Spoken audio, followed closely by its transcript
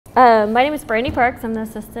My name is Brandy Parks. I'm the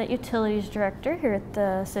Assistant Utilities Director here at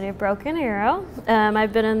the City of Broken Arrow.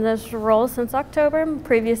 I've been in this role since October.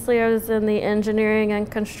 Previously, I was in the Engineering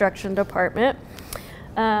and Construction Department.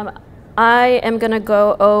 I am going to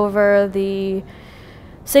go over the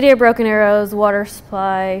City of Broken Arrow's water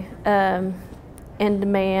supply and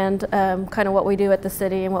demand, kind of what we do at the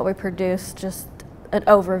city and what we produce, just an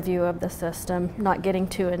overview of the system, not getting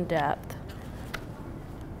too in depth.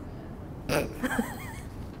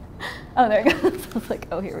 Oh, there it goes. I was like,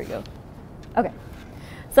 oh, here we go. Okay.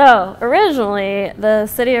 So originally, the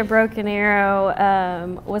City of Broken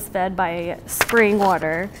Arrow was fed by spring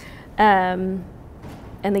water. And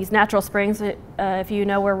these natural springs, if you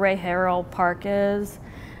know where Ray Harrell Park is,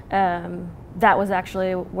 that was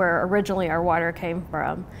actually where originally our water came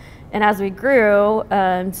from. And as we grew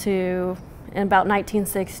to in about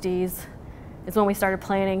 1960s is when we started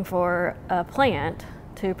planning for a plant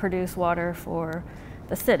to produce water for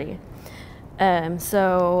the city.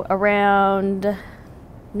 So around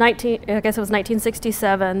I guess it was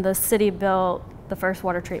 1967, the city built the first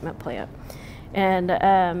water treatment plant. And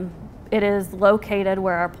it is located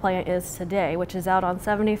where our plant is today, which is out on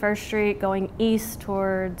 71st Street going east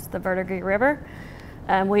towards the Verdigris River.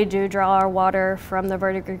 We do draw our water from the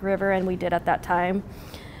Verdigris River, and we did at that time.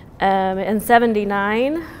 In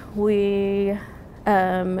 '79, we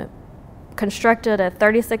constructed a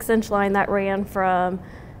 36-inch line that ran from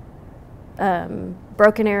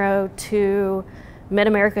Broken Arrow to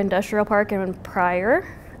Mid-America Industrial Park and Pryor,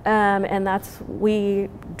 and we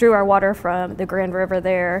drew our water from the Grand River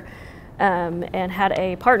there, and had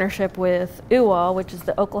a partnership with UWAL, which is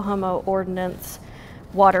the Oklahoma Ordinance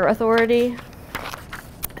Water Authority,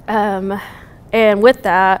 and with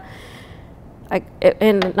that,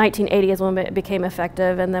 in 1980 is when it became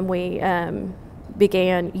effective, and then we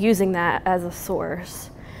began using that as a source.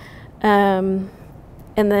 And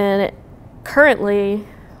then currently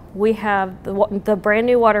we have the brand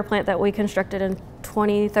new water plant that we constructed in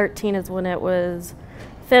 2013 is when it was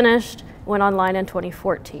finished, went online in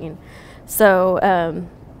 2014. So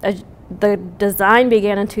the design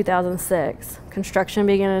began in 2006, construction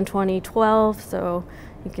began in 2012, so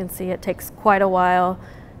you can see it takes quite a while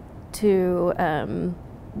to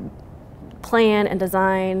plan and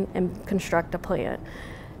design and construct a plant.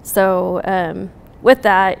 So with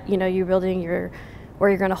that, you're building where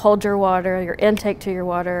you're going to hold your water, your intake to your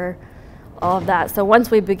water, all of that. So once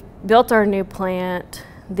we built our new plant,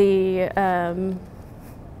 the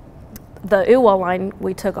UWAL line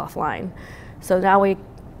we took offline. So now we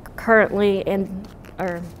currently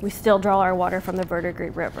we still draw our water from the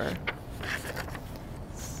Verdigris River.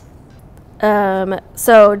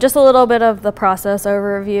 So just a little bit of the process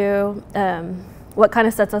overview. What kind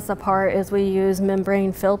of sets us apart is we use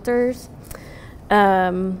membrane filters.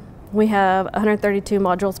 We have 132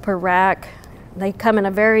 modules per rack. They come in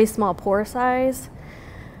a very small pore size.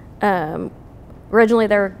 Originally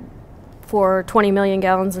they were for 20 million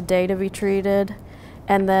gallons a day to be treated,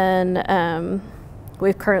 and then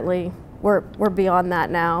we're beyond that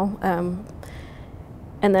now.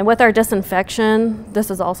 And then with our disinfection,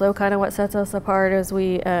 this is also kind of what sets us apart, is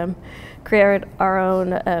we created our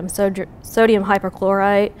own sodium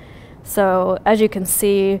hypochlorite. So as you can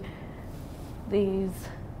see, these,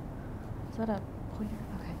 is that a pointer?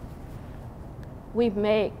 Okay. We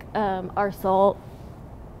make our salt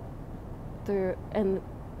through, and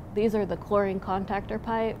these are the chlorine contactor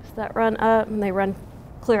pipes that run up, and they run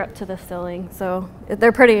clear up to the ceiling. So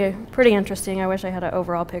they're pretty interesting. I wish I had an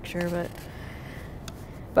overall picture,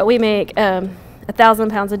 but we make 1,000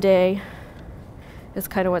 pounds a day is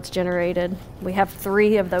kind of what's generated. We have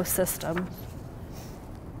 3 of those systems.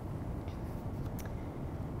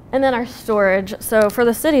 And then our storage. So for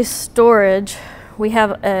the city's storage, we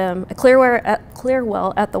have a clear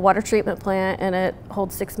well at the water treatment plant, and it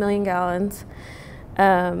holds 6 million gallons.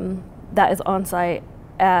 That is on site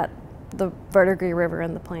at the Verdigris River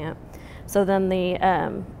in the plant. So then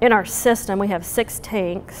in our system, we have 6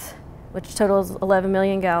 tanks, which totals 11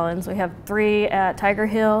 million gallons. We have 3 at Tiger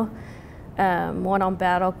Hill, 1 on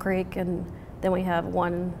Battle Creek, and then we have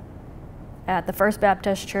 1 at the First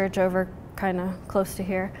Baptist Church over kind of close to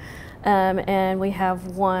here. And we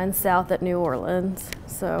have 1 south at New Orleans.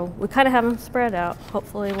 So we kind of have them spread out.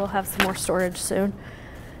 Hopefully we'll have some more storage soon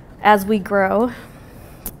as we grow.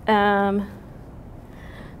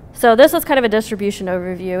 So this is kind of a distribution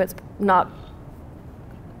overview. It's not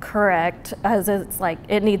correct, as it's like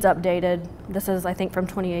it needs updated. This is, I think, from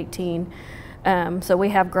 2018. So we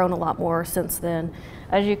have grown a lot more since then.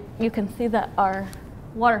 As you can see that our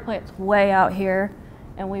water plant's way out here,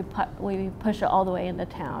 and we push it all the way into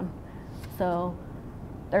town. So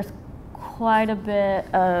there's quite a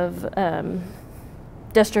bit of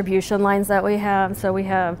distribution lines that we have. So we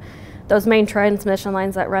have those main transmission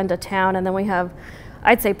lines that run to town, and then we have,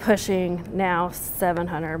 I'd say, pushing now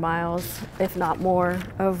 700 miles, if not more,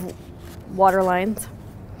 of water lines.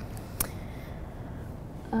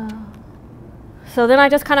 So then I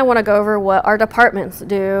just kind of want to go over what our departments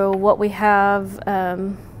do, what we have,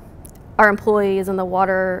 our employees in the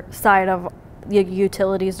water side of the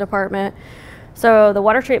utilities department. So the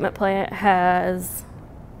water treatment plant has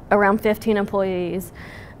around 15 employees,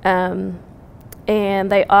 and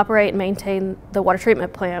they operate and maintain the water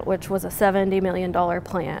treatment plant, which was a $70 million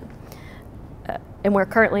plant. And we're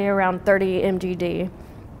currently around 30 MGD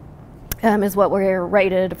is what we're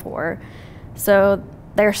rated for. So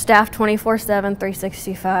they're staffed 24/7,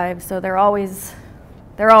 365. So they're always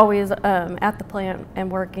at the plant and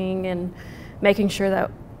working and making sure that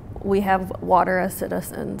we have water as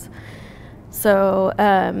citizens. So,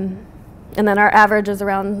 and then our average is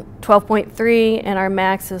around 12.3 and our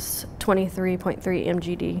max is 23.3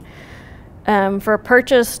 MGD. For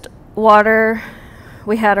purchased water,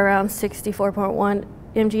 we had around 64.1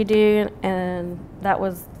 MGD, and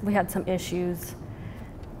we had some issues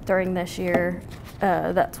during this year.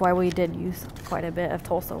 That's why we did use quite a bit of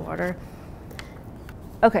Tulsa water.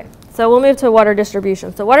 Okay, so we'll move to water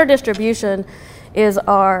distribution. So water distribution is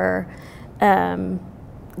our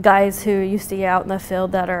guys who you see out in the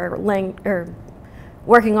field that are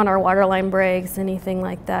working on our water line breaks, anything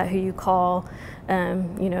like that, who you call,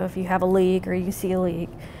 if you have a leak or you see a leak.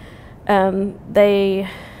 They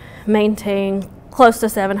maintain close to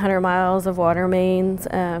 700 miles of water mains,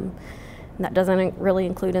 and that doesn't really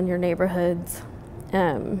include in your neighborhoods.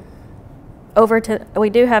 We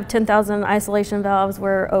do have 10,000 isolation valves.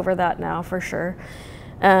 We're over that now for sure.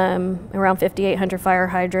 Around 5,800 fire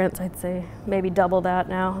hydrants, I'd say maybe double that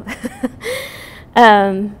now.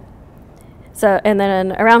 And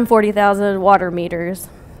then around 40,000 water meters,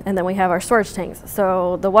 and then we have our storage tanks.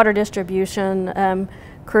 So the water distribution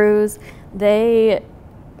crews, they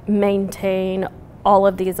maintain all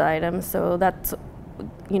of these items. So that's,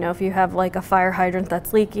 if you have like a fire hydrant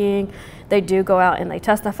that's leaking, they do go out and they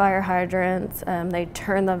test the fire hydrants, they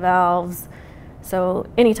turn the valves. So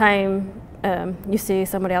anytime you see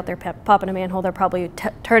somebody out there popping a manhole, they're probably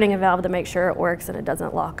turning a valve to make sure it works and it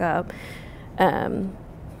doesn't lock up. And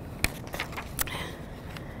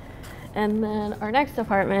then our next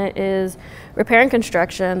department is repair and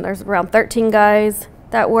construction. There's around 13 guys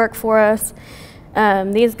that work for us.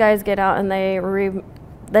 These guys get out and they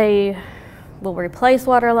will replace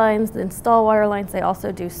water lines, install water lines. They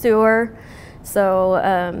also do sewer.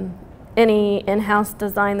 So any in-house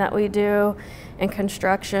design that we do and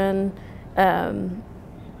construction,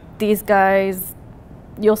 these guys,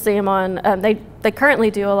 you'll see them on, they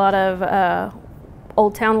currently do a lot of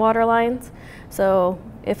Old Town water lines. So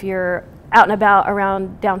if you're out and about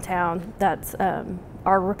around downtown, that's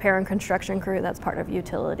our repair and construction crew, that's part of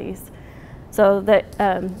utilities. So that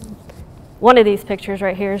one of these pictures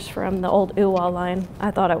right here is from the old UWA line.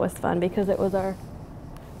 I thought it was fun because it was our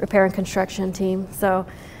repair and construction team. So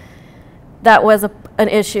that was an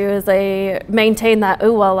issue, is they maintained that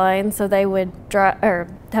UWA line, so they would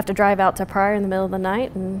have to drive out to Pryor in the middle of the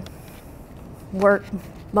night and work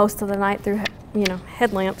most of the night through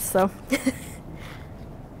headlamps. So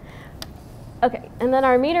okay, and then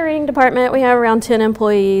our meter reading department, we have around 10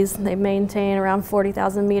 employees. They maintain around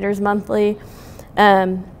 40,000 meters monthly.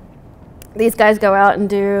 These guys go out and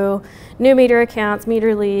do new meter accounts,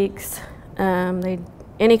 meter leaks,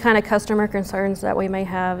 any kind of customer concerns that we may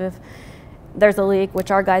have. If there's a leak,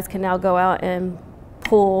 which our guys can now go out and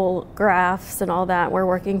pull graphs and all that. We're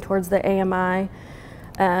working towards the AMI,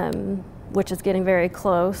 which is getting very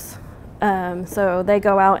close. So they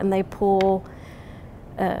go out and they pull,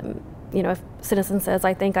 if citizen says,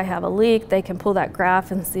 I think I have a leak, they can pull that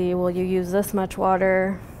graph and see, well, you use this much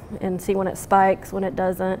water, and see when it spikes, when it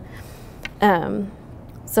doesn't.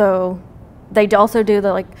 So they also do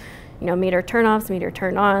the meter turn-offs, meter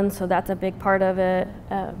turn-ons, so that's a big part of it.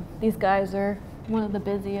 These guys are one of the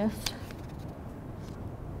busiest.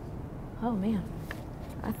 Oh man,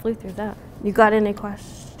 I flew through that. You got any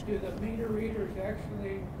questions? Do the meter readers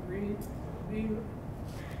actually read the meter?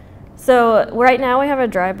 So right now we have a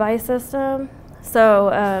drive-by system. So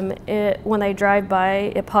when they drive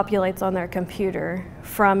by, it populates on their computer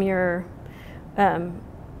from your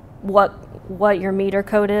what your meter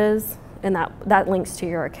code is, and that links to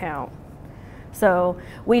your account. So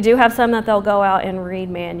we do have some that they'll go out and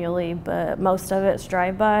read manually, but most of it's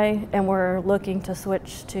drive-by, and we're looking to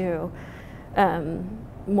switch to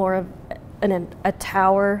more of a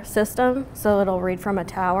tower system, so it'll read from a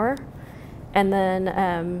tower, and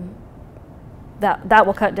then that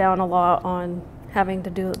will cut down a lot on having to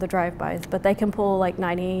do the drive-bys, but they can pull like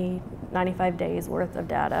 90, 95 days worth of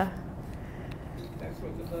data. That's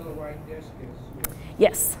what the little white disc is.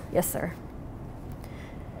 Yes, yes, sir.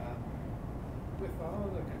 With all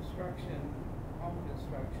of the construction, home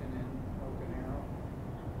construction in Broken Arrow,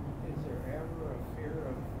 is there ever a fear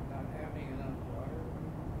of not having enough water?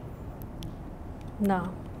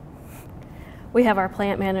 No. We have our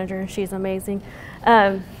plant manager, she's amazing.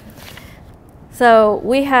 So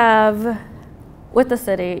we have, with the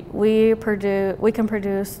city, we can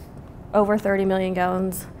produce over 30 million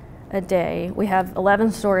gallons a day. We have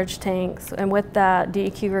 11 storage tanks, and with that,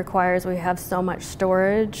 DEQ requires we have so much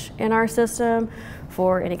storage in our system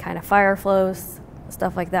for any kind of fire flows,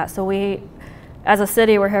 stuff like that. So we, as a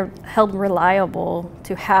city, we're held reliable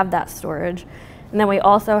to have that storage. And then we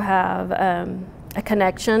also have a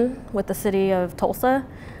connection with the city of Tulsa,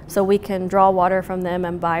 so we can draw water from them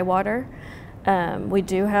and buy water. We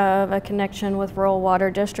do have a connection with Rural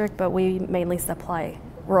Water District, but we mainly supply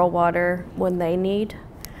rural water when they need.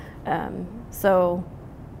 So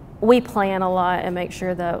we plan a lot and make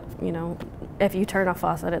sure that, you know, if you turn a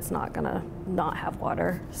faucet, it's not gonna not have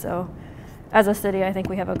water. So as a city, I think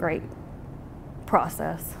we have a great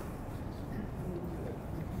process.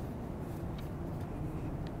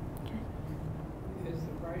 Is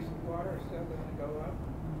the price of water still going to go up?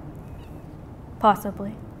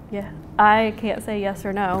 Possibly, yeah. I can't say yes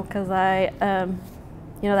or no because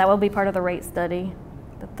you know, that will be part of the rate study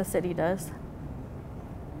that the city does.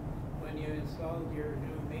 When you installed your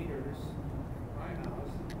new meters in my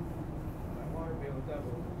house, my water bill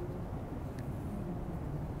doubled.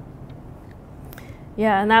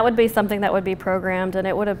 Yeah, and that would be something that would be programmed, and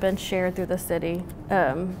it would have been shared through the city.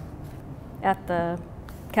 At the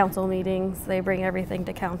council meetings, they bring everything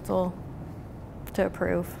to council to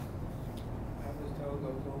approve. I was told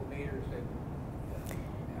those old meters that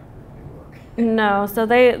never work. No, so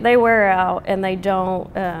they wear out and they don't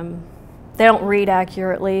read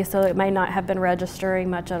accurately, so it may not have been registering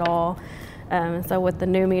much at all. So with the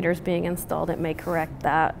new meters being installed, it may correct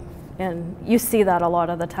that, and you see that a lot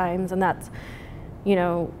of the times, and that's, you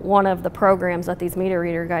know, one of the programs that these meter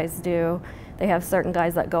reader guys do. They have certain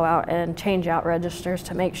guys that go out and change out registers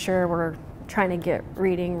to make sure we're trying to get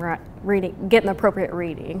getting the appropriate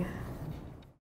reading.